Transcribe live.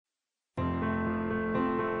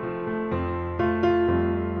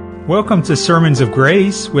Welcome to Sermons of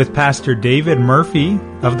Grace with Pastor David Murphy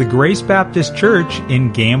of the Grace Baptist Church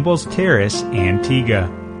in Gambles Terrace, Antigua.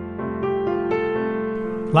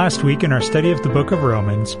 Last week in our study of the book of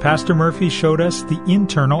Romans, Pastor Murphy showed us the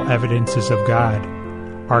internal evidences of God,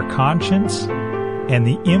 our conscience, and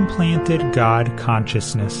the implanted God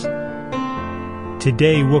consciousness.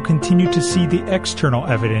 Today we'll continue to see the external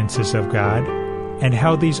evidences of God and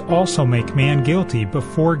how these also make man guilty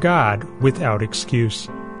before God without excuse.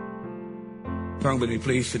 Turn with me,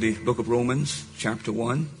 please, to the book of Romans, chapter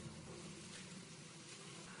 1.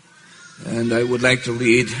 And I would like to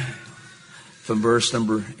read from verse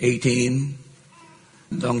number 18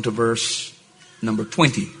 down to verse number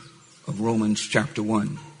 20 of Romans chapter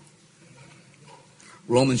 1.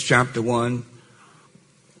 Romans chapter 1,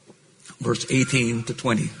 verse 18 to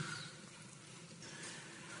 20.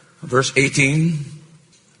 Verse 18,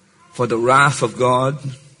 for the wrath of God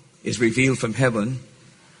is revealed from heaven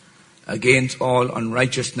against all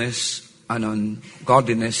unrighteousness and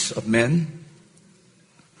ungodliness of men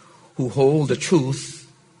who hold the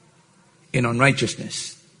truth in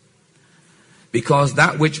unrighteousness, because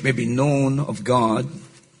that which may be known of God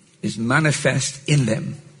is manifest in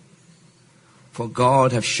them, for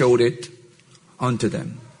God hath showed it unto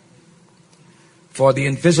them. For the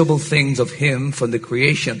invisible things of him from the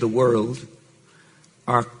creation of the world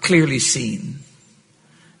are clearly seen,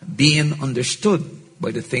 being understood by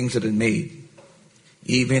the things that are made,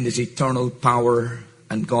 even his eternal power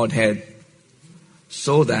and Godhead,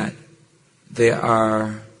 so that they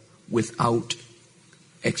are without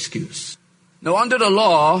excuse. Now, under the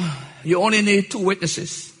law, you only need two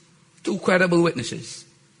witnesses, two credible witnesses.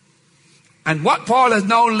 And what Paul has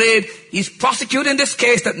now laid, he's prosecuting this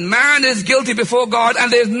case that man is guilty before God,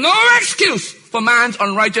 and there's no excuse for man's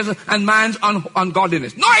unrighteousness and man's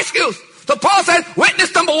ungodliness. No excuse. So Paul said,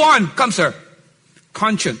 witness number one, come sir.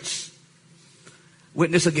 Conscience.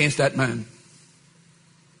 Witness against that man.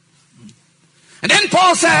 And then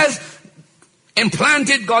Paul says,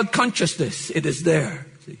 implanted God consciousness. It is there.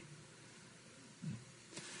 See?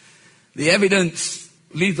 The evidence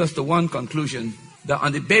leads us to one conclusion, that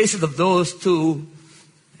on the basis of those two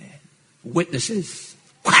witnesses,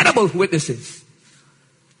 credible witnesses,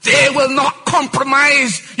 they will not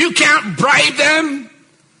compromise. You can't bribe them.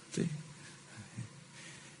 See?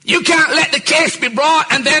 You can't let the case be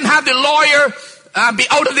brought and then have the lawyer be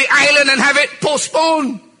out of the island and have it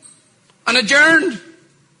postponed and adjourned.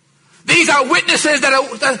 These are witnesses that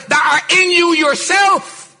are in you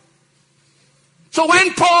yourself. So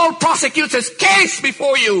when Paul prosecutes his case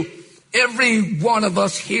before you, every one of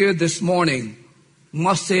us here this morning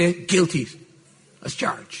must say guilty as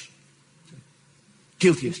charged.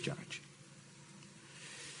 Guilty as charged.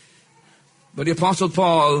 But the Apostle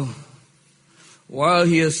Paul, while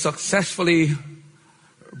he has successfully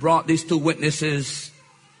brought these two witnesses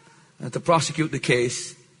to prosecute the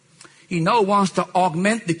case, he now wants to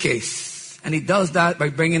augment the case. And he does that by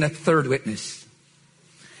bringing a third witness,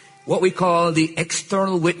 what we call the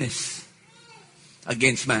external witness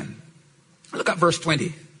against man. Look at verse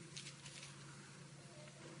 20.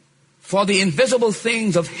 For the invisible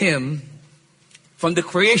things of him from the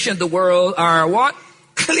creation of the world are what?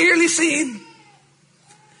 Clearly seen,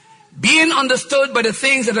 being understood by the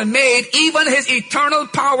things that are made, even his eternal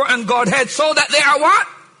power and Godhead, so that they are what?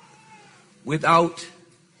 Without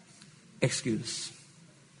excuse.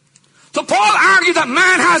 So Paul argues that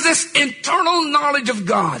man has this internal knowledge of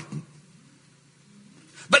God.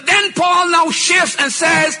 But then Paul now shifts and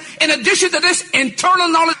says, in addition to this internal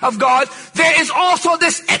knowledge of God, there is also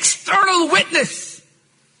this external witness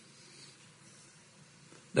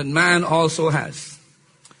that man also has.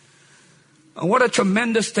 And what a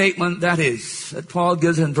tremendous statement that is, that Paul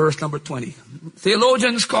gives in verse number 20.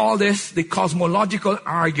 Theologians call this the cosmological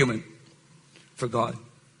argument for God.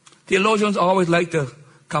 Theologians always like to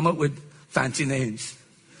come up with fancy names.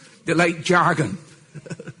 They like jargon.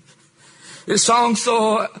 It sounds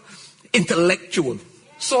so intellectual,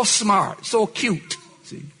 so smart, so cute.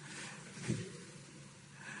 See?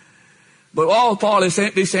 But all Paul is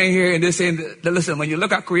saying here, and they're saying that, listen, when you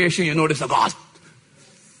look at creation, you notice a God.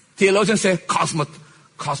 Theologians say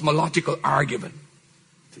cosmological argument.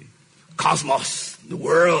 See? Cosmos, the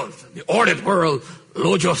world, the ordered world,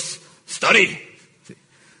 logos, study. See?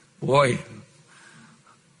 Boy,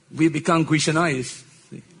 we become Grecianized.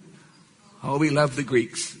 See? How we love the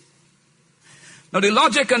Greeks. Now the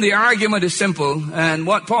logic and the argument is simple, and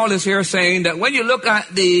what Paul is here saying, that when you look at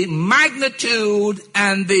the magnitude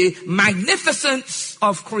and the magnificence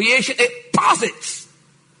of creation, it posits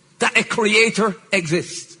that a creator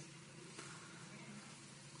exists.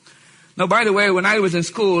 Now, by the way, when I was in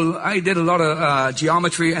school, I did a lot of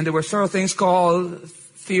geometry, and there were certain things called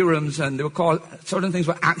theorems, and they were called, certain things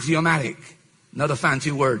were axiomatic. Another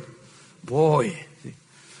fancy word. Boy.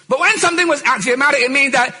 But when something was axiomatic, it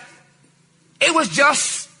means that it was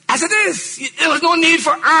just as it is. There was no need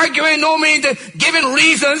for arguing, no need to giving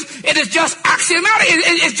reasons. It is just axiomatic.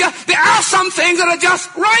 It's just, there are some things that are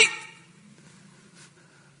just right.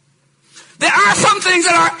 There are some things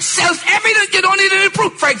that are self-evident. You don't need any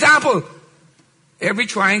proof. For example, every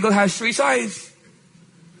triangle has 3 sides.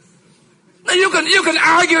 Now you can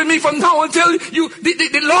argue with me from now until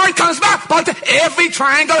the Lord comes back. But every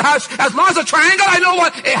triangle has, as long as a triangle, I know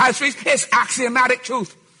what it has 3. It's axiomatic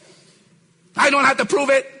truth. I don't have to prove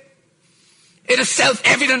it. It is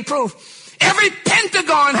self-evident proof. Every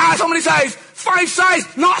pentagon has how many sides? 5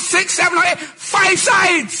 sides, not 6, 7, or 8. 5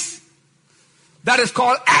 sides. That is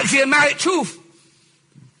called axiomatic truth.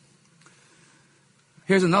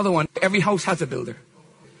 Here's another one. Every house has a builder.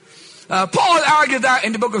 Paul argued that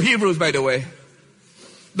in the book of Hebrews, by the way.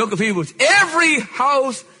 Book of Hebrews. Every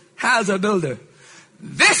house has a builder.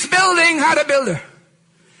 This building had a builder.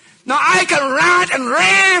 Now I can rant and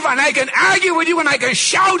rave, and I can argue with you, and I can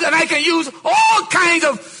shout, and I can use all kinds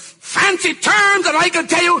of fancy terms, and I can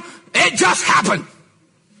tell you, it just happened.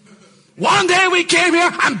 One day we came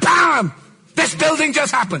here, and bam! This building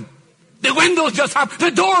just happened. The windows just happened.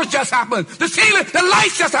 The doors just happened. The ceiling, the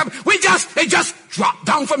lights just happened. It just dropped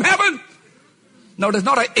down from heaven. No, there's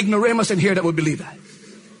not an ignoramus in here that would believe that.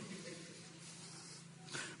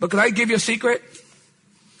 But can I give you a secret?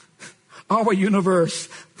 Our universe,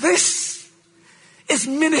 this is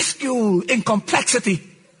minuscule in complexity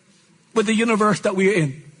with the universe that we're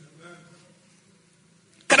in.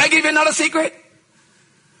 Can I give you another secret?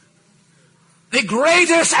 The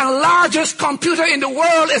greatest and largest computer in the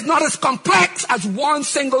world is not as complex as one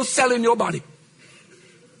single cell in your body.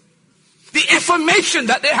 The information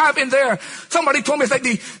that they have in there, somebody told me it's like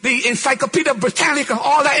the Encyclopedia Britannica,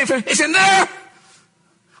 all that information is in there.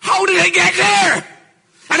 How did it get there?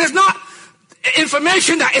 And it's not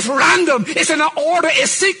information that is random. It's in an order, a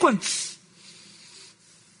sequence.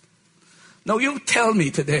 Now you tell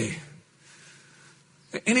me today,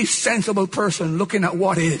 any sensible person looking at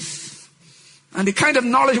what is, and the kind of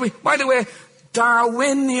knowledge by the way,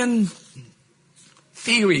 Darwinian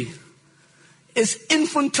theory is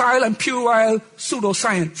infantile and puerile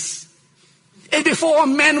pseudoscience. It's before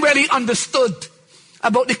men really understood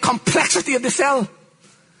about the complexity of the cell.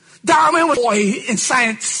 Darwin was a boy in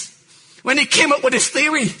science when he came up with his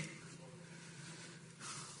theory.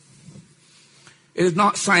 It is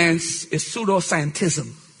not science, it's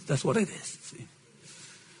pseudoscientism. That's what it is. See?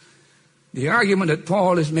 The argument that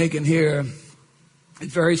Paul is making here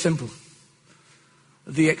is very simple.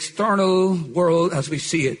 The external world as we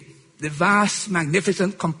see it, the vast,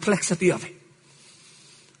 magnificent complexity of it,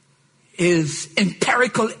 is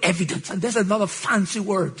empirical evidence. And there's another fancy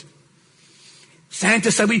word.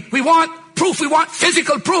 Scientists say, we want proof, we want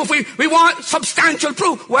physical proof, we want substantial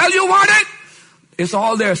proof. Well, you want it? It's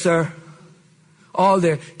all there, sir. All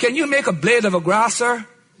there. Can you make a blade of a grass, sir?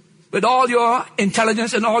 With all your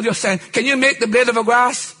intelligence and all your sense, can you make the blade of a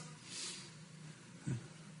grass?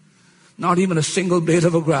 Not even a single blade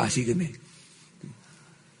of a grass he can make.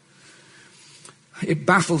 It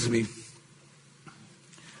baffles me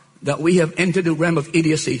that we have entered the realm of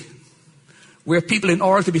idiocy where people, in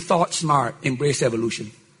order to be thought smart, embrace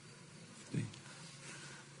evolution.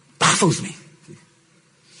 Baffles me.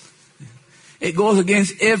 It goes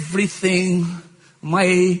against everything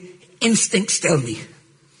my instincts tell me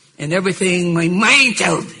and everything my mind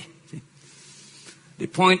tells me. The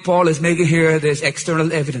point Paul is making here, there's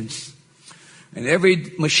external evidence. And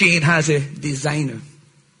every machine has a designer.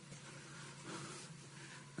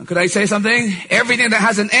 And could I say something? Everything that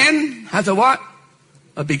has an end has a what?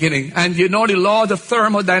 A beginning. And you know the laws of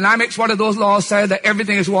thermodynamics, what do those laws say? That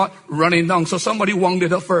everything is what? Running down. So somebody wound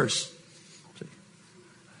it up first.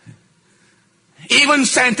 Even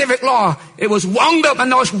scientific law, it was wound up and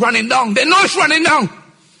now it's running down. They know it's running down.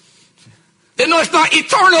 They know it's not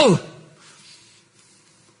eternal.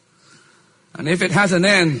 And if it has an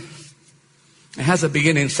end, it has a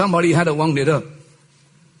beginning. Somebody had to wound it up.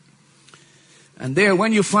 And there,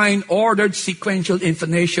 when you find ordered sequential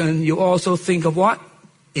information, you also think of what?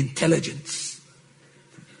 Intelligence.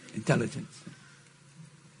 Intelligence.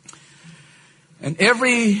 And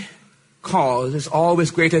every cause is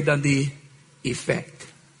always greater than the effect.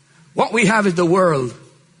 What we have is the world.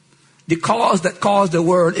 The cause that caused the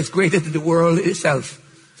world is greater than the world itself.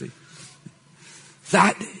 See?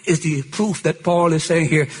 That is the proof that Paul is saying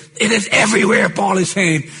here. It is everywhere, Paul is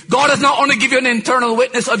saying. God does not only give you an internal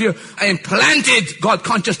witness of your implanted God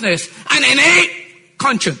consciousness, an innate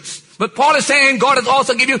conscience, but Paul is saying God has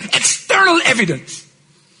also given you external evidence.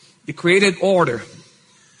 The created order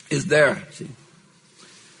is there. See?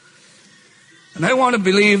 And I want to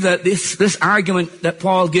believe that this argument that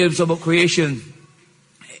Paul gives about creation,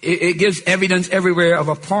 it gives evidence everywhere of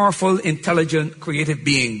a powerful, intelligent, creative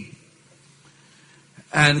being.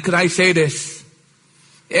 And could I say this?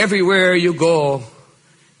 Everywhere you go,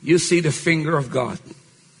 you see the finger of God.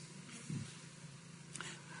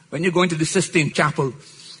 When you go into the Sistine Chapel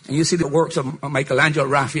and you see the works of Michelangelo,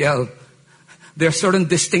 Raphael, there are certain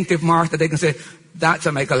distinctive marks that they can say, that's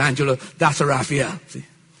a Michelangelo, that's a Raphael. See?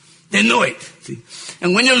 They know it. See?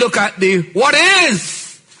 And when you look at the what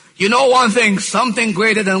is, you know one thing, something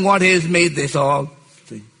greater than what is made this all.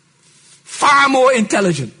 See? Far more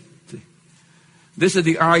intelligent. This is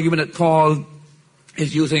the argument that Paul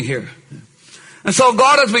is using here. And so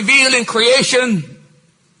God has revealed in creation,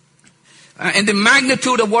 in the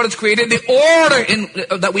magnitude of what is created, the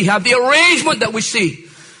order that we have, the arrangement that we see,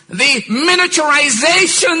 the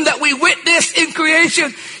miniaturization that we witness in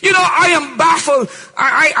creation. You know, I am baffled.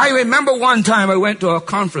 I remember one time I went to a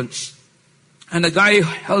conference and a guy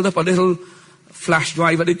held up a little flash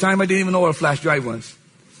drive. At the time I didn't even know what a flash drive was.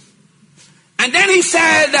 And then he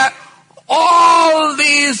said that all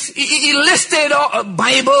these, he listed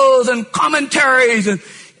Bibles and commentaries, and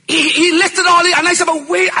he listed all these, and I said, but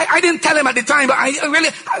wait, I didn't tell him at the time, but I really,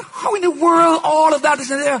 how in the world all of that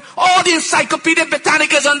is in there? All the Encyclopedia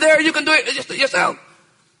Britannica is on there, you can do it just yourself.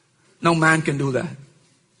 No man can do that.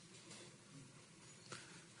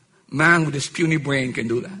 Man with his puny brain can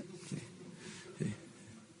do that. See?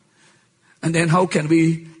 And then how can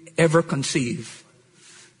we ever conceive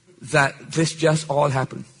that this just all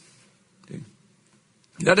happened?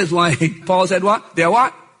 That is why Paul said what? They're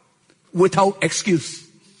what? Without excuse.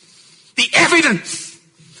 The evidence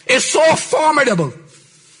is so formidable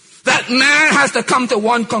that man has to come to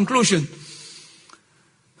one conclusion.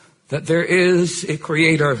 That there is a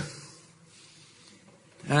creator.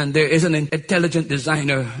 And there is an intelligent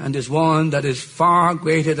designer. And there's one that is far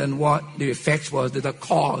greater than what the effects was. There's a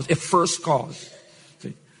cause, a first cause.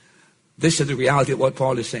 See? This is the reality of what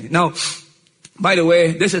Paul is saying. Now, by the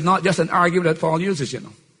way, this is not just an argument that Paul uses, you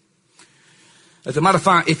know. As a matter of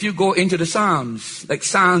fact, if you go into the Psalms, like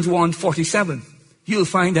Psalms 147, you'll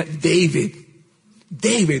find that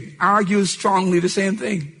David argues strongly the same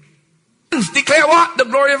thing. Declare what? The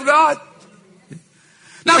glory of God.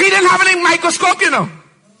 Now, he didn't have any microscope, you know.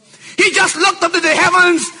 He just looked up to the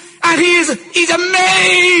heavens and he's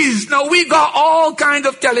amazed. Now, we got all kinds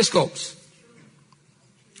of telescopes.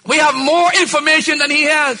 We have more information than he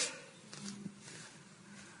has.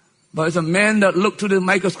 But it's a man that looked through the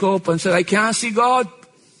microscope and said, I can't see God.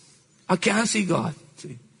 I can't see God.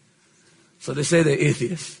 See? So they say they're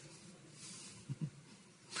atheists.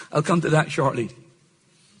 I'll come to that shortly.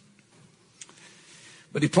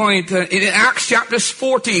 But the point, in Acts chapter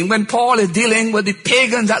 14, when Paul is dealing with the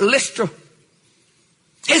pagans at Lystra,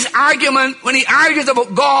 his argument, when he argues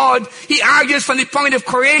about God, he argues from the point of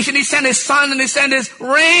creation. He sent his sun and he sent his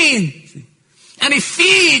rain. And he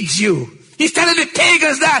feeds you. He's telling the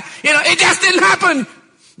pagans that, you know, it just didn't happen.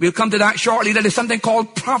 We'll come to that shortly. That is something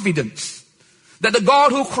called providence. That the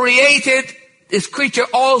God who created his creature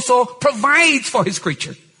also provides for his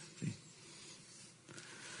creature.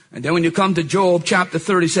 And then when you come to Job chapter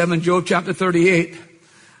 37, Job chapter 38,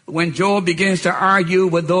 when Job begins to argue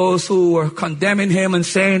with those who were condemning him and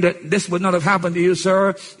saying that this would not have happened to you,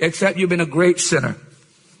 sir, except you've been a great sinner.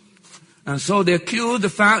 And so they accused the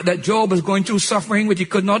fact that Job was going through suffering which he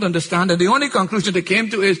could not understand. And the only conclusion they came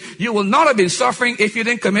to is, you will not have been suffering if you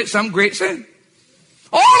didn't commit some great sin.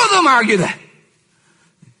 All of them argue that.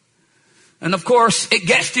 And of course, it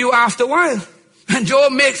gets to you after a while. And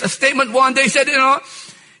Job makes a statement one day. He said, you know,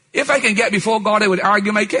 if I can get before God, I would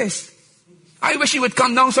argue my case. I wish he would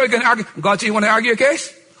come down so I can argue. God said, you want to argue your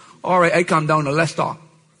case? All right, I come down and let's talk.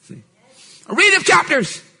 See? Read the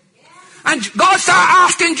chapters. And God started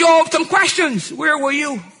asking Job some questions. Where were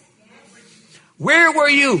you? Where were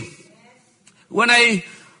you when I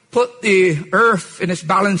put the earth in its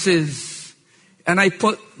balances and I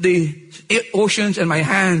put the oceans in my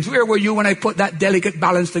hands? Where were you when I put that delicate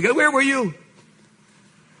balance together? Where were you?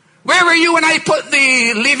 Where were you when I put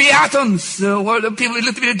the leviathans, the people who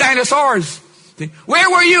looked to be the dinosaurs? Where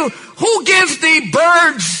were you? Who gives the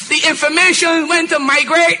birds the information when to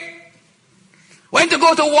migrate? When to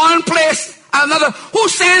go to one place and another? Who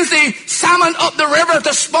sends the salmon up the river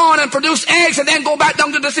to spawn and produce eggs and then go back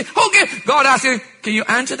down to the sea? Who gives? God asked you, can you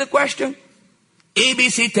answer the question?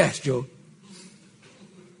 ABC test, Job.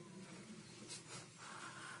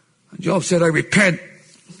 Job said, I repent.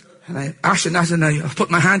 And I asked and I put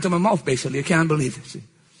my hand to my mouth, basically. I can't believe it. See?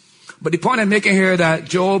 But the point I'm making here that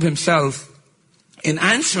Job himself, in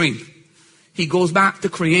answering, he goes back to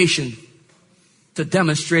creation to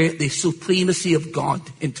demonstrate the supremacy of God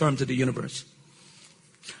in terms of the universe.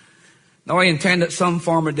 Now, I intend at some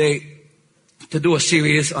former date to do a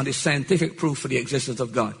series on the scientific proof for the existence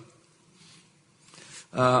of God.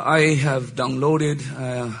 I have downloaded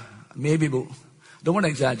maybe about, don't want to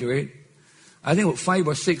exaggerate, I think about 5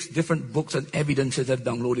 or 6 different books and evidences I've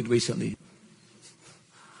downloaded recently.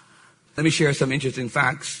 Let me share some interesting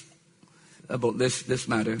facts about this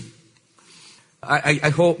matter. I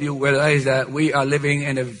hope you realize that we are living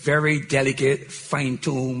in a very delicate,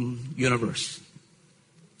 fine-tuned universe.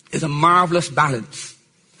 It's a marvelous balance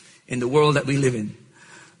in the world that we live in.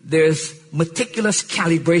 There's meticulous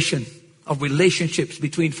calibration of relationships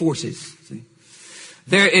between forces. See?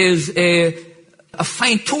 There is a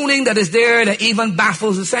fine-tuning that is there that even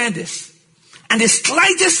baffles the scientists. And the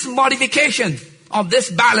slightest modification of this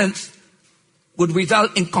balance would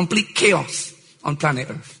result in complete chaos on planet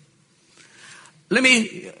Earth. Let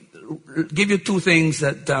me give you 2 things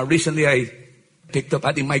that recently I picked up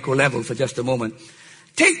at the micro level for just a moment.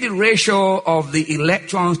 Take the ratio of the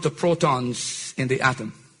electrons to protons in the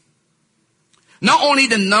atom. Not only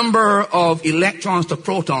the number of electrons to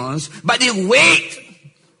protons, but the weight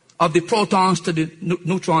of the protons to the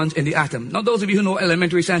neutrons in the atom. Now, those of you who know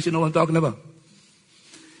elementary science, you know what I'm talking about.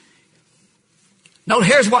 Now,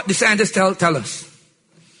 here's what the scientists tell us.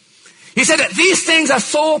 He said that these things are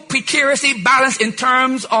so precariously balanced in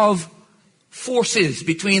terms of forces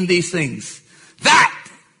between these things that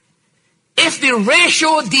if the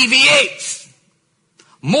ratio deviates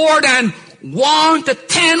more than 1 to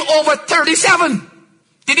 10 over 37,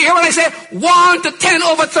 did you hear what I said? 1 to 10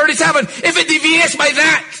 over 37. If it deviates by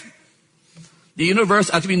that, the universe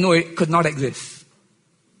as we know it could not exist.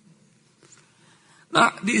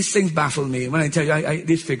 Now, these things baffle me. When I tell you,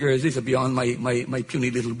 these figures, these are beyond my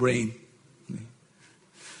puny little brain.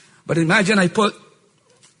 But imagine I put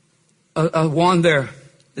a 1 there,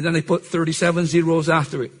 and then I put 37 zeros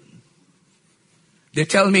after it. They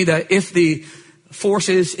tell me that if the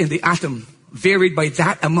forces in the atom varied by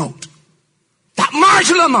that amount, that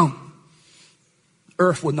marginal amount,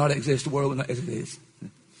 Earth would not exist, the world would not exist.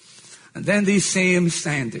 And then these same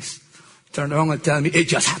scientists turn around and tell me, it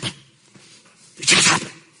just happened. It just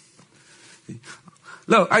happened.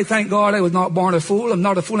 Look, I thank God I was not born a fool. I'm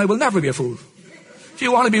not a fool. I will never be a fool. If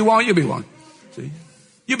you want to be one, you be one. See?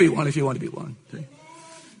 You be one if you want to be one. See?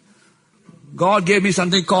 God gave me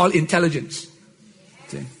something called intelligence.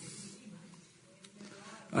 See?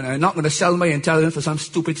 And I'm not going to sell my intelligence for some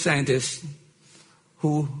stupid scientists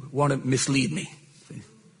who want to mislead me. See?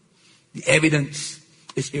 The evidence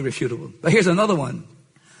is irrefutable. But here's another one.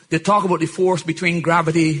 They talk about the force between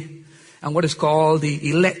gravity and what is called the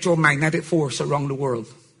electromagnetic force around the world.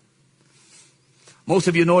 Most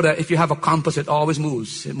of you know that if you have a compass, it always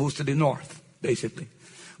moves. It moves to the north, basically.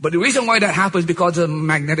 But the reason why that happens is because of the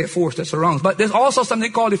magnetic force that surrounds. But there's also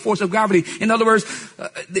something called the force of gravity. In other words,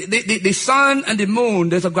 the sun and the moon,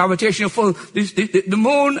 there's a gravitational pull. The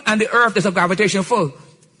moon and the earth, there's a gravitational pull.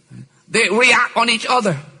 They react on each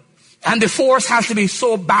other. And the force has to be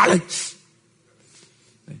so balanced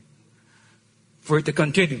for it to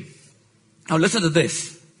continue. Now listen to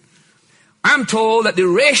this. I'm told that the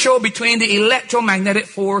ratio between the electromagnetic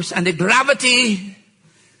force and the gravity,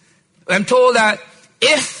 I'm told that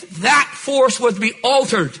if that force was to be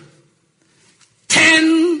altered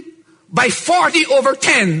 10 by 40 over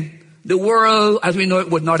 10, the world as we know it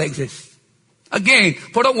would not exist. Again,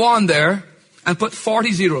 put a 1 there and put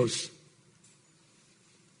 40 zeros.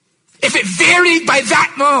 If it varied by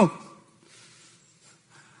that amount,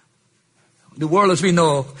 the world as we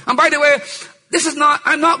know. And by the way,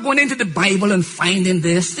 I'm not going into the Bible and finding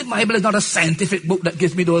this. The Bible is not a scientific book that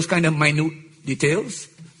gives me those kind of minute details.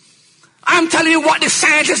 I'm telling you what the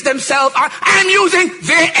scientists themselves are. I'm using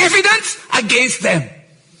their evidence against them.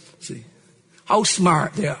 See how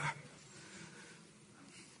smart they are.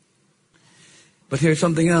 But here's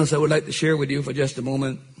something else I would like to share with you for just a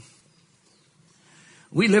moment.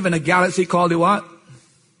 We live in a galaxy called the what?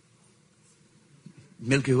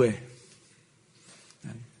 Milky Way.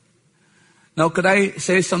 Now, could I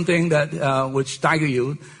say something that would stagger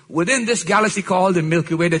you? Within this galaxy called the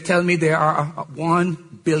Milky Way, they tell me there are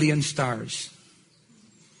 1 billion stars.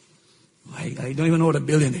 I don't even know what a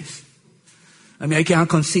billion is. I mean, I can't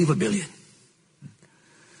conceive a billion.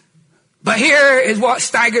 But here is what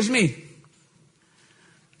staggers me.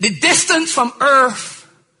 The distance from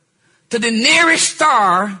Earth to the nearest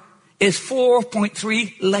star is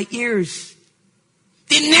 4.3 light years.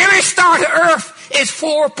 The nearest star to Earth is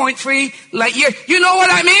 4.3 light years. You know what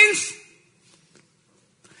that means?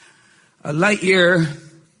 A light year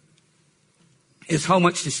is how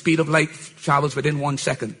much the speed of light travels within 1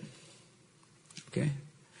 second. Okay?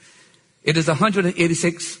 It is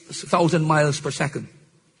 186,000 miles per second.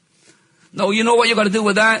 Now, you know what you got to do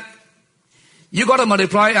with that? You got to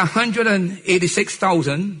multiply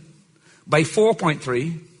 186,000 by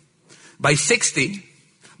 4.3, by 60,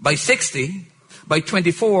 by 60, by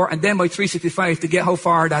 24, and then by 365 to get how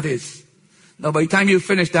far that is. Now, by the time you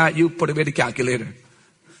finish that, you put away the calculator.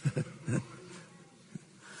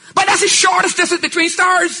 But that's the shortest distance between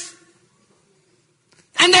stars.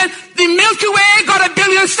 And then the Milky Way got 1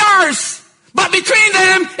 billion stars. But between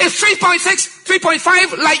them is 3.6,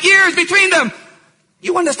 3.5 light years between them.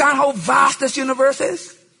 You understand how vast this universe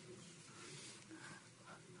is?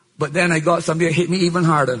 But then I got something that hit me even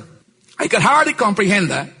harder. I could hardly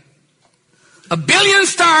comprehend that. 1 billion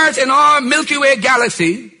stars in our Milky Way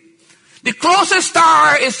galaxy. The closest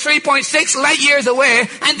star is 3.6 light years away.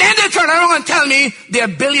 And then they turn around and tell me there are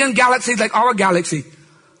 1 billion galaxies like our galaxy.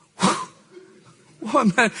 Oh,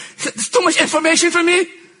 man. It's too much information for me.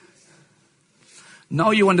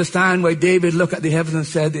 Now you understand why David looked at the heavens and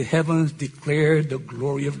said, the heavens declare the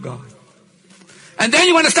glory of God. And then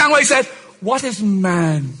you understand why he said, what is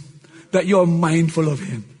man that you're mindful of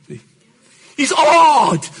him? See? He's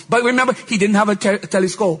awed. But remember, he didn't have a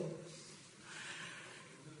telescope.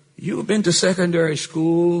 You've been to secondary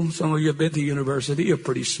school. Some of you have been to university. You're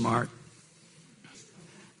pretty smart.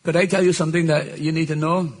 Could I tell you something that you need to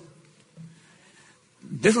know?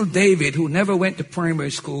 Little David, who never went to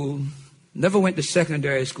primary school, never went to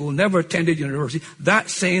secondary school, never attended university, that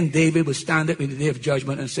same David would stand up in the day of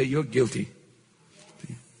judgment and say, you're guilty.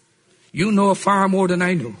 You know far more than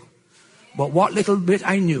I know. But what little bit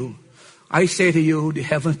I knew, I say to you, the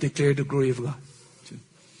heavens declare the glory of God.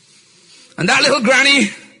 And that little granny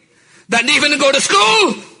that didn't even go to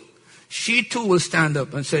school, she too will stand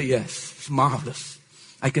up and say, yes, it's marvelous.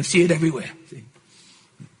 I can see it everywhere. See?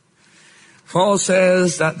 Paul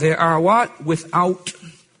says that they are what? Without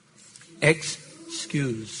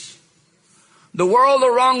excuse. The world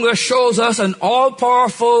around us shows us an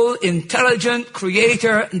all-powerful, intelligent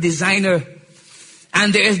creator and designer.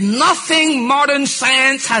 And there is nothing modern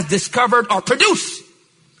science has discovered or produced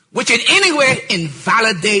which in any way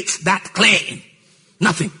invalidates that claim.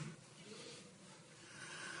 Nothing.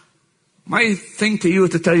 My thing to you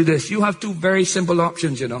is to tell you this. You have two very simple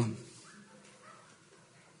options, you know.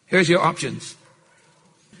 Here's your options.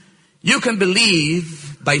 You can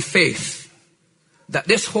believe by faith that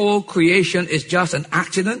this whole creation is just an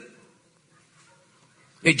accident.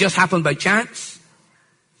 It just happened by chance.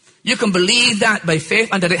 You can believe that by faith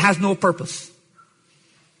and that it has no purpose.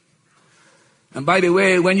 And by the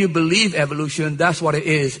way, when you believe evolution, that's what it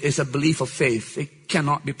is. It's a belief of faith. It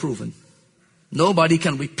cannot be proven. Nobody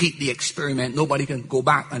can repeat the experiment. Nobody can go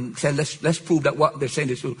back and say, let's prove that what they're saying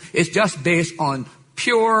is true. It's just based on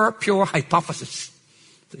pure hypothesis.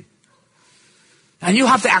 See? And you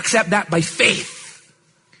have to accept that by faith.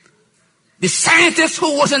 The scientist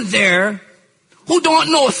who wasn't there, who don't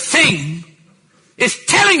know a thing, is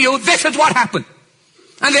telling you this is what happened.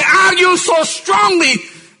 And they argue so strongly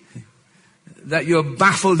that you're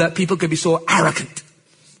baffled that people can be so arrogant.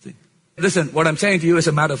 See? Listen, what I'm saying to you is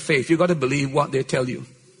a matter of faith. You've got to believe what they tell you.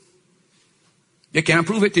 They can't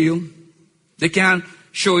prove it to you. They can't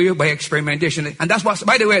show you by experimentation. And that's what,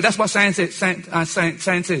 by the way, that's what science is.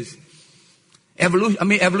 Science is.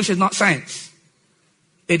 Evolution is not science.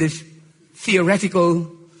 It is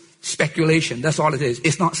theoretical speculation. That's all it is.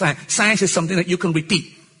 It's not science. Science is something that you can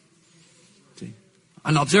repeat. See?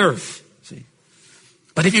 And observe. See?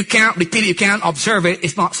 But if you can't repeat it, you can't observe it,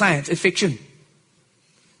 it's not science, it's fiction.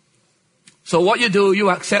 So what you do, you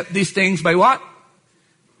accept these things by what?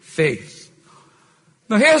 Faith.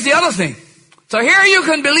 Now here's the other thing. So here you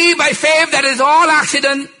can believe by faith that it's all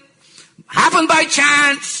accident, happened by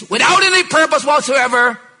chance, without any purpose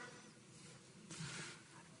whatsoever.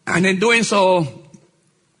 And in doing so,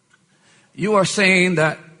 you are saying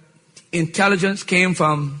that intelligence came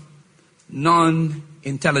from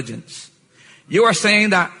non-intelligence. You are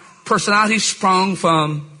saying that personality sprung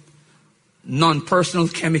from non-personal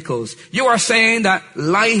chemicals. You are saying that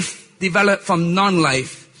life developed from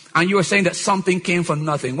non-life. And you are saying that something came from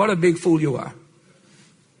nothing. What a big fool you are.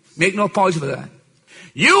 Make no apology for that.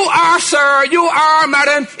 You are, sir, you are,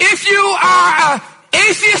 madam, if you are an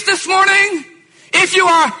atheist this morning, if you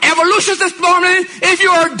are evolutionist this morning, if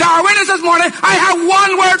you are Darwinist this morning, I have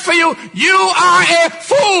one word for you. You are a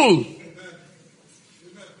fool.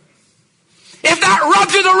 If that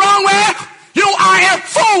rubs you the wrong way, you are a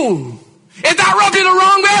fool. If that rubs you the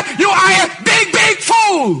wrong way, you are a big, big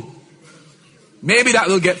fool. Maybe that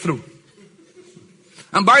will get through.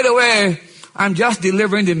 And by the way, I'm just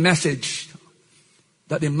delivering the message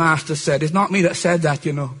that the master said. It's not me that said that,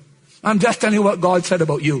 you know. I'm just telling you what God said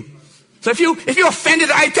about you. So if you're offended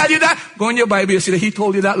that I tell you that, go in your Bible, you see that he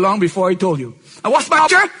told you that long before he told you. And what's my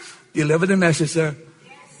job? Deliver the message, sir.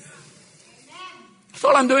 Yes. That's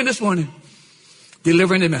all I'm doing this morning.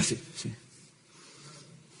 Delivering the message. See?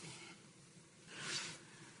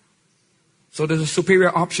 So there's a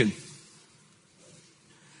superior option.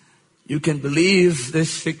 You can believe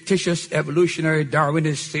this fictitious evolutionary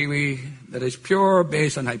Darwinist theory that is pure,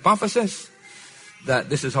 based on hypothesis, that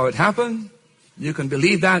this is how it happened. You can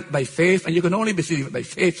believe that by faith, and you can only believe it by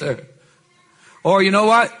faith, sir. Or you know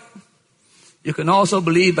what? You can also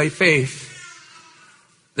believe by faith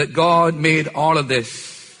that God made all of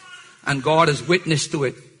this, and God has witnessed to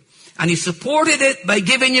it. And he supported it by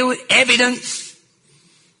giving you evidence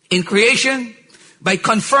in creation, by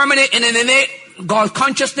confirming it in an innate God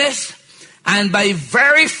consciousness, and by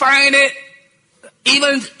verifying it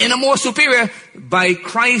even in a more superior, by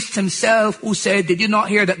Christ himself, who said, did you not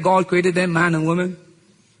hear that God created them, man and woman?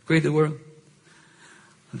 Created the world.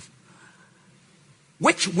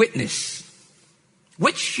 Which witness,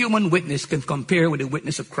 which human witness can compare with the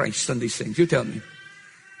witness of Christ on these things? You tell me.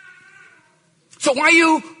 So why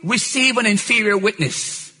you receive an inferior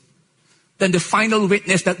witness than the final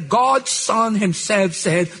witness that God's Son himself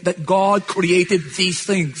said that God created these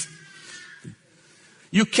things?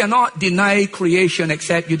 You cannot deny creation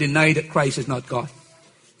except you deny that Christ is not God.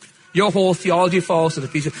 Your whole theology falls to the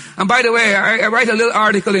pieces. And by the way, I write a little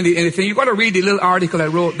article in the thing. You've got to read the little article I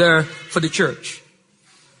wrote there for the church.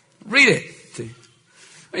 Read it. See?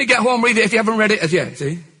 When you get home, read it if you haven't read it as yet.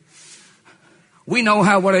 See? We now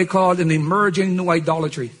have what I call an emerging new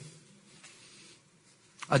idolatry.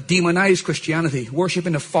 A demonized Christianity,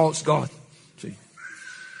 worshiping a false God. See?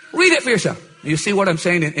 Read it for yourself. You see what I'm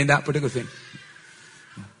saying in that particular thing.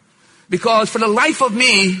 Because for the life of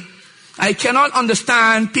me, I cannot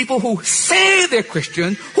understand people who say they're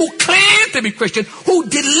Christian, who claim to be Christian, who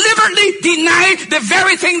deliberately deny the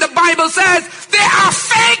very thing the Bible says. They are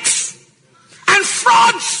fakes and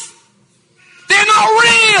frauds. They're not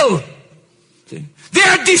real. See? They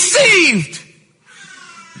are deceived.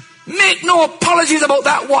 Make no apologies about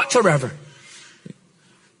that whatsoever.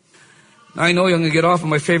 I know you're going to get off on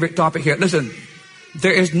my favorite topic here. Listen,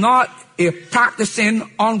 there is not a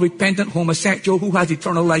practicing, unrepentant homosexual who has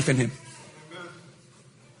eternal life in him.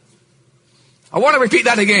 I want to repeat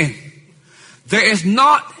that again. There is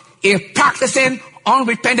not a practicing,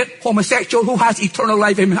 unrepentant homosexual who has eternal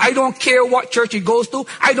life in him. I don't care what church he goes to.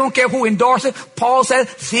 I don't care who endorses it. Paul said,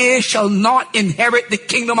 they shall not inherit the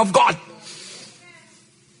kingdom of God.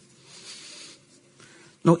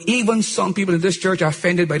 No, even some people in this church are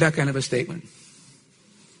offended by that kind of a statement.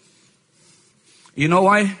 You know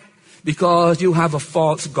why? Because you have a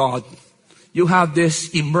false God. You have this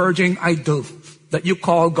emerging idol that you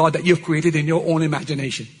call God, that you've created in your own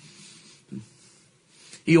imagination.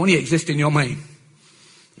 He only exists in your mind.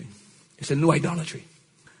 It's a new idolatry.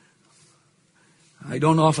 I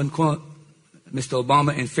don't often quote Mr.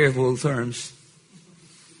 Obama in favorable terms.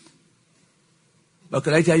 But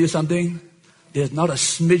could I tell you something? There's not a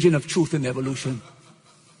smidgen of truth in evolution.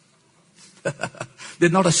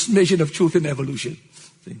 There's not a smidgen of truth in evolution.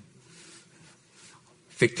 See?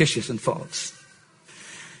 Fictitious and false.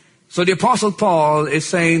 So the Apostle Paul is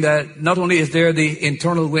saying that not only is there the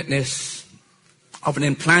internal witness of an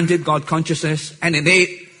implanted God consciousness and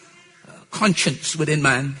innate conscience within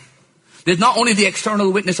man, there's not only the external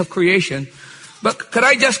witness of creation, but could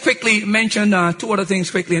I just quickly mention two other things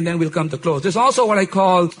quickly and then we'll come to close. There's also what I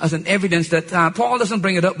call as an evidence that Paul doesn't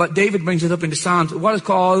bring it up, but David brings it up in the Psalms, what is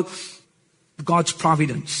called God's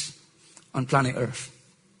providence on planet Earth.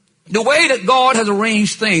 The way that God has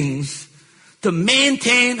arranged things to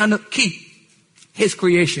maintain and keep his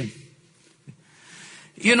creation.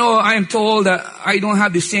 You know, I am told that I don't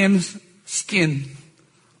have the same skin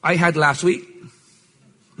I had last week.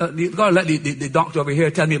 You've got to let the doctor over here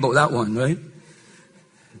tell me about that one, right?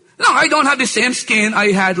 No, I don't have the same skin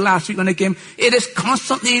I had last week when I came. It is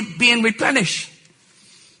constantly being replenished.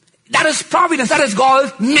 That is providence. That is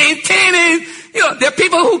God maintaining. You know, there are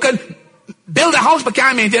people who can build a house but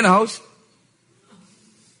can't maintain a house.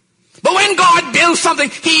 But when God builds something,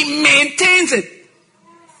 he maintains it.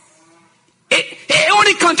 It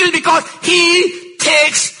only continues because he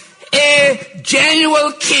takes a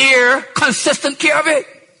genuine care, consistent care of it.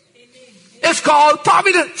 It's called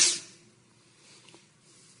providence.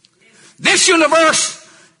 This universe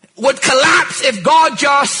would collapse if God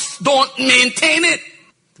just don't maintain it.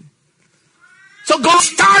 So God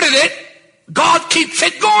started it. God keeps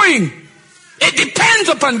it going. It depends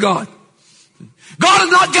upon God. God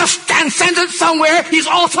is not just transcendent somewhere. He's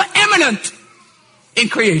also eminent in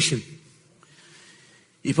creation.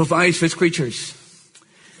 He provides for his creatures.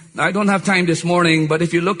 Now, I don't have time this morning, but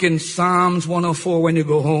if you look in Psalms 104 when you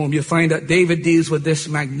go home, you find that David deals with this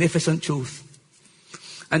magnificent truth.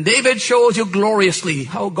 And David shows you gloriously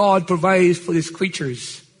how God provides for his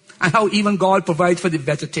creatures and how even God provides for the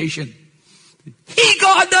vegetation.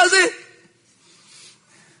 God does it.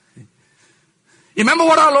 You remember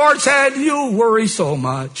what our Lord said? You worry so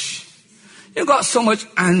much. You got so much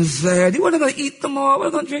anxiety. What am I going to eat tomorrow? What am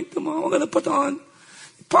I going to drink tomorrow? What am I going to put on?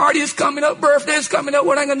 Party is coming up. Birthday is coming up.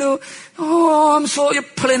 What am I going to do? Oh, you're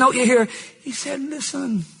pulling out your hair. He said,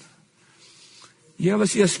 listen. You ever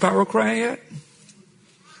see a sparrow cry yet?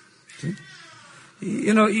 See?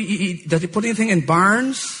 You know, does he put anything in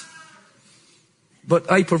barns?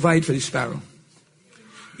 But I provide for the sparrow.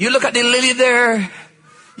 You look at the lily there.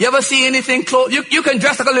 You ever see anything clothes? You can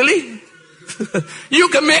dress like a lily. You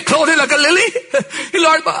can make clothing like a lily.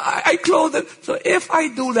 Lord, but I clothe them. So if I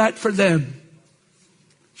do that for them,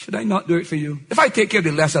 should I not do it for you? If I take care of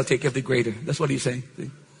the less, I'll take care of the greater. That's what he's saying. See?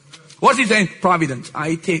 What's he saying? Providence.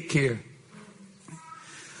 I take care.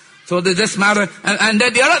 So does this matter? And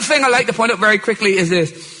then the other thing I like to point out very quickly is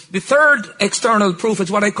this. The third external proof is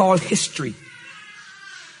what I call history.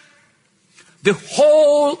 The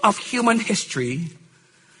whole of human history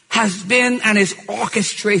has been and is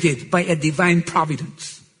orchestrated by a divine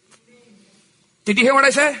providence. Did you hear what I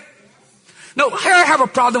said? No, here I have a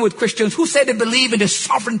problem with Christians who say they believe in the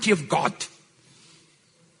sovereignty of God.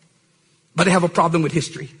 But they have a problem with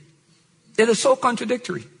history. It is so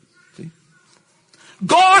contradictory. See?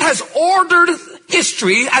 God has ordered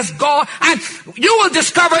history as God, and you will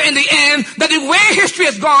discover in the end that the way history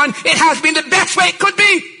has gone, it has been the best way it could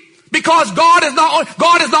be. Because God is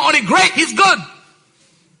not only great, He's good.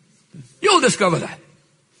 You'll discover that.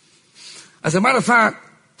 As a matter of fact,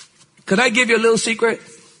 could I give you a little secret?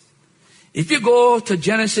 If you go to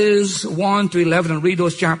Genesis 1 to 11 and read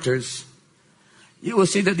those chapters, you will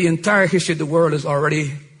see that the entire history of the world is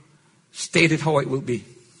already stated how it will be.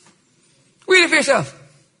 Read it for yourself.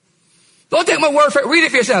 Don't take my word for it. Read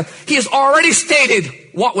it for yourself. He has already stated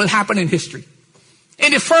what will happen in history.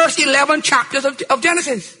 In the first 11 chapters of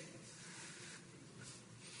Genesis.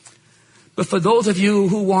 But for those of you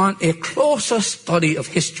who want a closer study of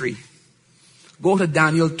history, go to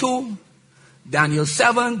Daniel 2, Daniel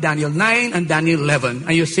 7, Daniel 9, and Daniel 11.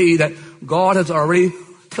 And you see that God has already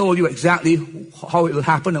told you exactly how it will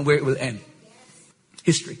happen and where it will end.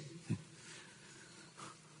 History.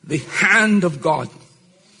 The hand of God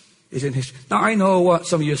is in history. Now I know what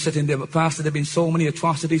some of you are sitting there, but Pastor, there have been so many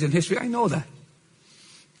atrocities in history. I know that.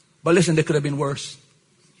 But listen, there could have been worse.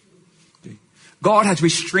 God has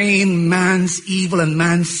restrained man's evil and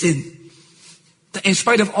man's sin. In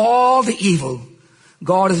spite of all the evil,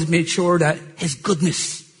 God has made sure that His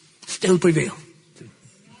goodness still prevails.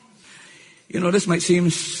 You know, this might seem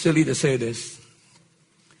silly to say this.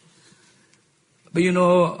 But you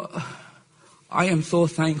know, I am so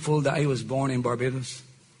thankful that I was born in Barbados.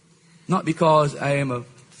 Not because I am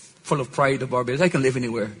full of pride of Barbados. I can live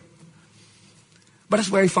anywhere. But that's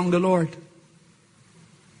where I found the Lord.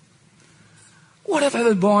 What if I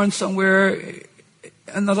was born somewhere,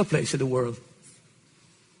 another place in the world?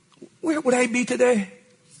 Where would I be today?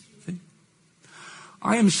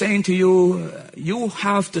 I am saying to you, you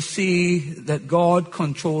have to see that God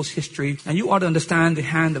controls history, and you ought to understand the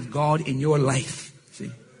hand of God in your life.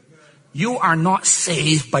 See? You are not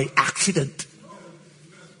saved by accident.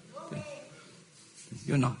 See?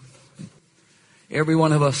 You're not. Every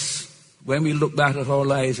one of us, when we look back at our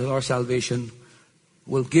lives, at our salvation,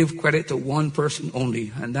 will give credit to one person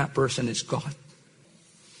only, and that person is God.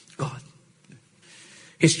 God.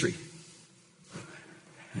 History.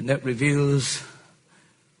 And that reveals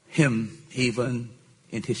Him even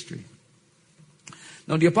in history.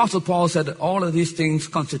 Now the Apostle Paul said that all of these things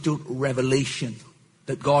constitute revelation,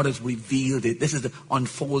 that God has revealed it. This is the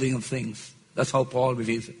unfolding of things. That's how Paul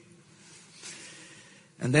reveals it.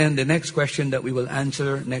 And then the next question that we will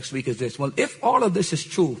answer next week is this. Well, if all of this is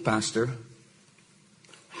true, Pastor,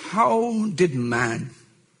 how did man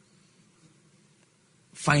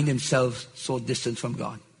find himself so distant from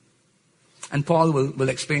God? And Paul will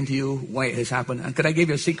explain to you why it has happened. And could I give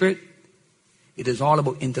you a secret? It is all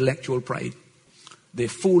about intellectual pride. Their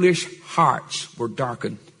foolish hearts were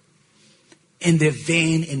darkened. In their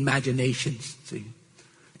vain imaginations, see?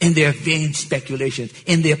 In their vain speculations.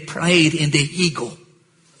 In their pride, in their ego.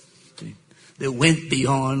 See? They went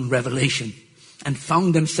beyond revelation and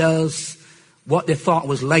found themselves, what they thought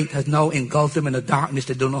was light has now engulfed them in a darkness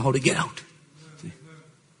they don't know how to get out. See?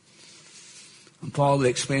 And Paul will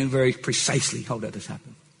explain very precisely how that has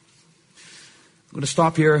happened. I'm going to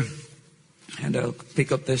stop here, and I'll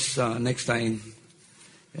pick up this next time,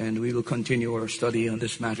 and we will continue our study on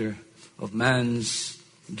this matter of man's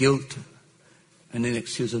guilt and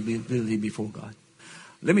inexcusability before God.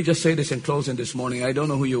 Let me just say this in closing this morning. I don't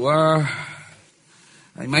know who you are.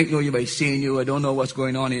 I might know you by seeing you. I don't know what's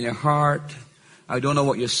going on in your heart. I don't know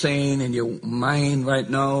what you're saying in your mind right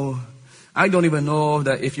now. I don't even know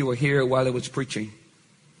that if you were here while I was preaching.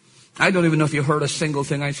 I don't even know if you heard a single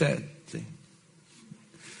thing I said. See?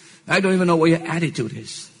 I don't even know what your attitude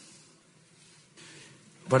is.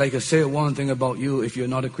 But I can say one thing about you if you're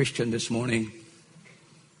not a Christian this morning.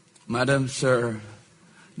 Madam, sir,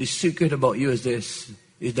 the secret about you is this,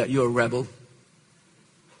 is that you're a rebel.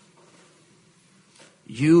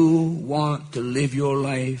 You want to live your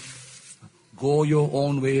life, go your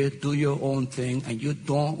own way, do your own thing, and you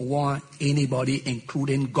don't want anybody,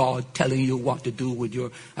 including God, telling you what to do with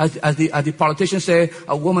your... As the politicians say,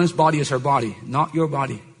 a woman's body is her body, not your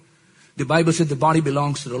body. The Bible said the body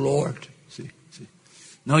belongs to the Lord. See?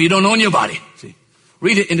 No, you don't own your body. See?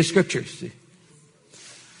 Read it in the scriptures. See?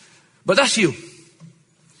 But that's you.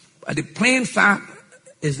 But the plain fact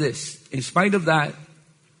is this. In spite of that,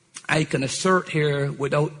 I can assert here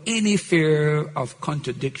without any fear of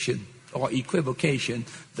contradiction or equivocation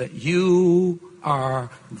that you are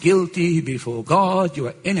guilty before God, you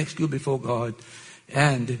are inexcusable before God,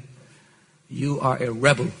 and you are a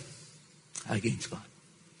rebel against God.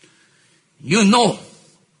 You know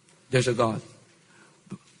there's a God.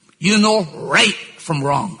 You know right from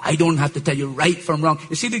wrong. I don't have to tell you right from wrong.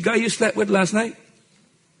 You see the guy you slept with last night?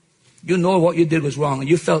 You know what you did was wrong, and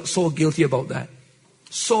you felt so guilty about that.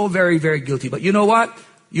 So very, very guilty. But you know what?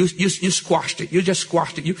 You squashed it. You just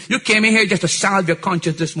squashed it. You came in here just to salve your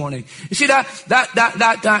conscience this morning. You see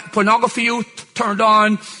that pornography you turned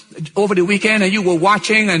on over the weekend and you were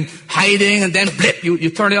watching and hiding and then blip, you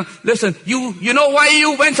turned it on. Listen, you know why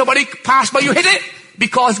you, when somebody passed by, you hit it?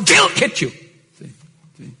 Because guilt hit you. See?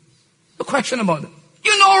 No question about it.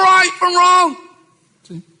 You know right from wrong.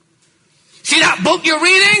 See that book you're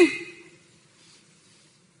reading?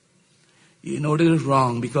 You know that it's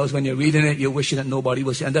wrong because when you're reading it, you're wishing that nobody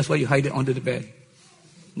will see. And that's why you hide it under the bed.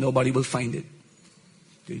 Nobody will find it.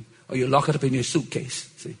 See? Or you lock it up in your suitcase.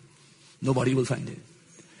 See? Nobody will find it.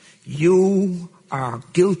 You are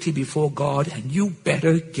guilty before God, and you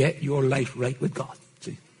better get your life right with God.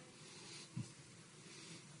 See?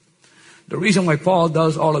 The reason why Paul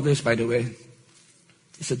does all of this, by the way,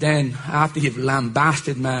 he said then, after he'd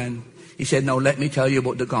lambasted man, he said, now let me tell you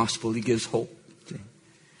about the gospel. He gives hope.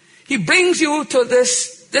 He brings you to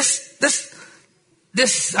this,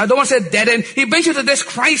 I don't want to say dead end. He brings you to this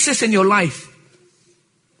crisis in your life.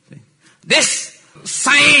 This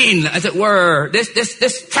sign, as it were,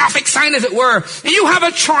 this traffic sign, as it were. And you have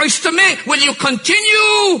a choice to make. Will you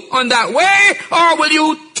continue on that way, or will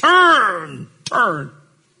you turn?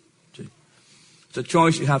 It's a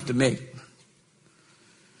choice you have to make.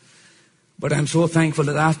 But I'm so thankful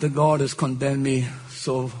that after God has condemned me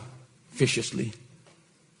so viciously,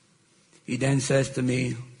 He then says to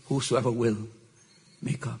me, whosoever will,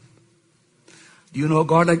 make up. Do you know a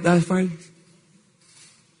God like that, friends?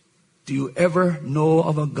 Do you ever know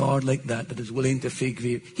of a God like that is willing to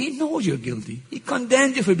forgive? He knows you're guilty. He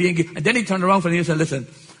condemned you for being guilty. And then he turned around for you and said, listen,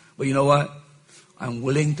 but you know what? I'm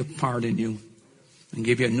willing to pardon you and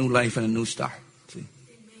give you a new life and a new start. See?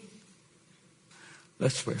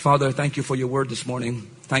 Let's pray. Father, thank you for your word this morning.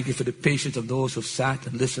 Thank you for the patience of those who sat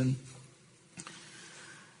and listened.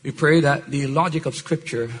 We pray that the logic of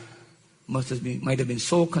Scripture might have been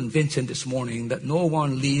so convincing this morning that no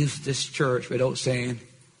one leaves this church without saying,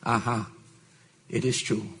 aha, it is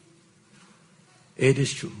true. It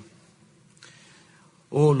is true.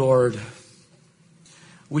 Oh Lord,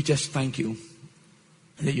 we just thank you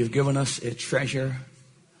that you've given us a treasure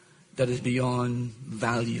that is beyond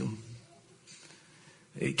value.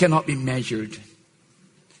 It cannot be measured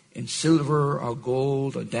in silver or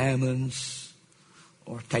gold or diamonds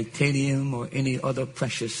or titanium or any other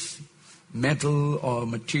precious metal or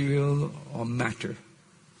material or matter.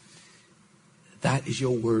 That is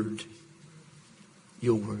your word.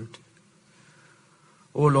 Your word.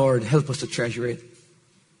 Oh Lord, help us to treasure it.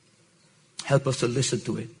 Help us to listen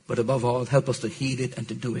to it. But above all, help us to heed it and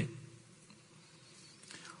to do it.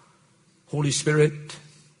 Holy Spirit,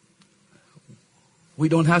 we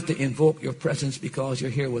don't have to invoke your presence because you're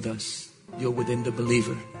here with us. You're within the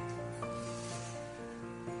believer.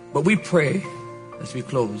 But we pray as we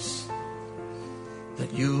close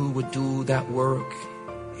that you would do that work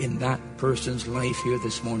in that person's life here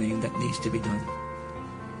this morning that needs to be done.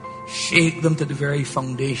 Shake them to the very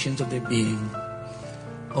foundations of their being.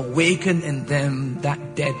 Awaken in them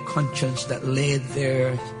that dead conscience that laid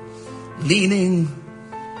there, leaning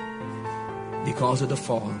because of the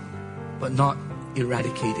fall, but not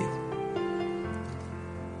eradicated.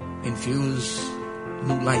 Infuse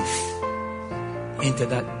new life into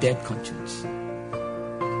that dead conscience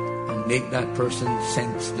and make that person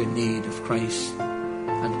sense the need of Christ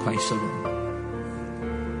and Christ alone.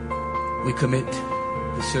 We commit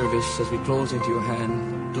the service as we close into your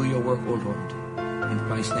hand. Do your work, O Lord. In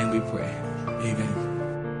Christ's name we pray. Amen.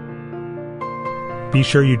 Be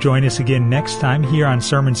sure you join us again next time here on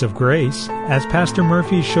Sermons of Grace as Pastor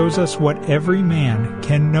Murphy shows us what every man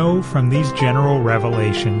can know from these general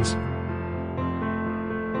revelations.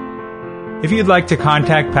 If you'd like to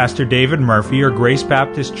contact Pastor David Murphy or Grace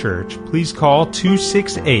Baptist Church, please call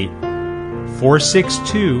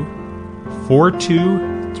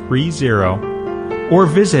 268-462-4230 or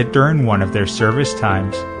visit during one of their service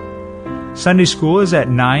times. Sunday school is at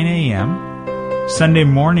 9 a.m., Sunday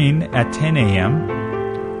morning at 10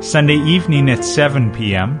 a.m., Sunday evening at 7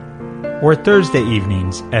 p.m., or Thursday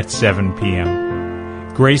evenings at 7 p.m.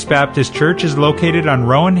 Grace Baptist Church is located on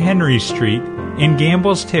Rowan Henry Street in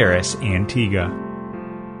Gambles Terrace, Antigua.